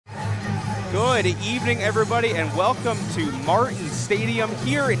Good evening, everybody, and welcome to Martin Stadium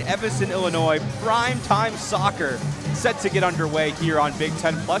here in Evanston, Illinois. Primetime soccer set to get underway here on Big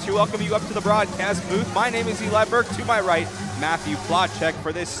Ten Plus. We welcome you up to the broadcast booth. My name is Eli Burke. To my right, Matthew Plotchek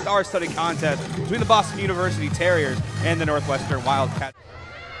for this star-studded contest between the Boston University Terriers and the Northwestern Wildcats.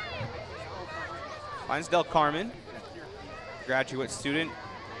 Finds Del Carmen, graduate student,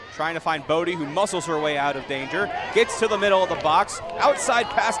 trying to find Boade, who muscles her way out of danger. Gets to the middle of the box, outside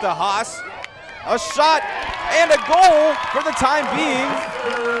pass to Hase. A shot and a goal for the time being.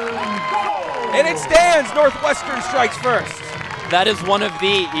 And it stands. Northwestern strikes first. That is one of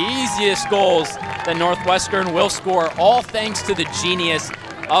the easiest goals that Northwestern will score, all thanks to the genius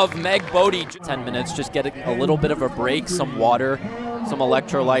of Meg Boade. 10 minutes, just getting a little bit of a break, some water, some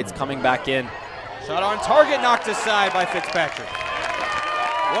electrolytes coming back in. Shot on target, knocked aside by Fitzpatrick.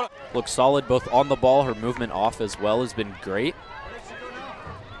 Looks solid both on the ball. Her movement off as well has been great.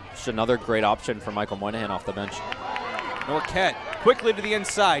 Just another great option for Michael Moynihan off the bench. Norkett quickly to the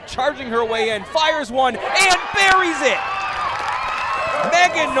inside, charging her way in, fires one, and buries it!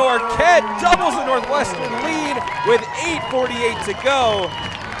 Megan Norkett doubles the Northwestern lead with 8:48 to go,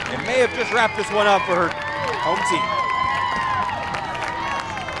 and may have just wrapped this one up for her home team.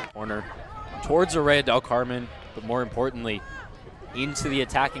 Corner towards Araya Del Carmen, but more importantly, into the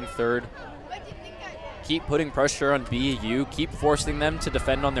attacking third. Keep putting pressure on BU, keep forcing them to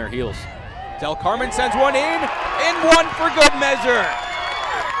defend on their heels. Del Carmen sends one in, and one for good measure.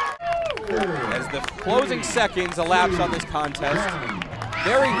 As the closing seconds elapse on this contest,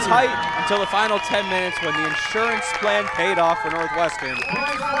 very tight until the final 10 minutes when the insurance plan paid off for Northwestern,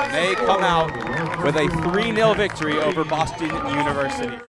 and they come out with a 3-0 victory over Boston University.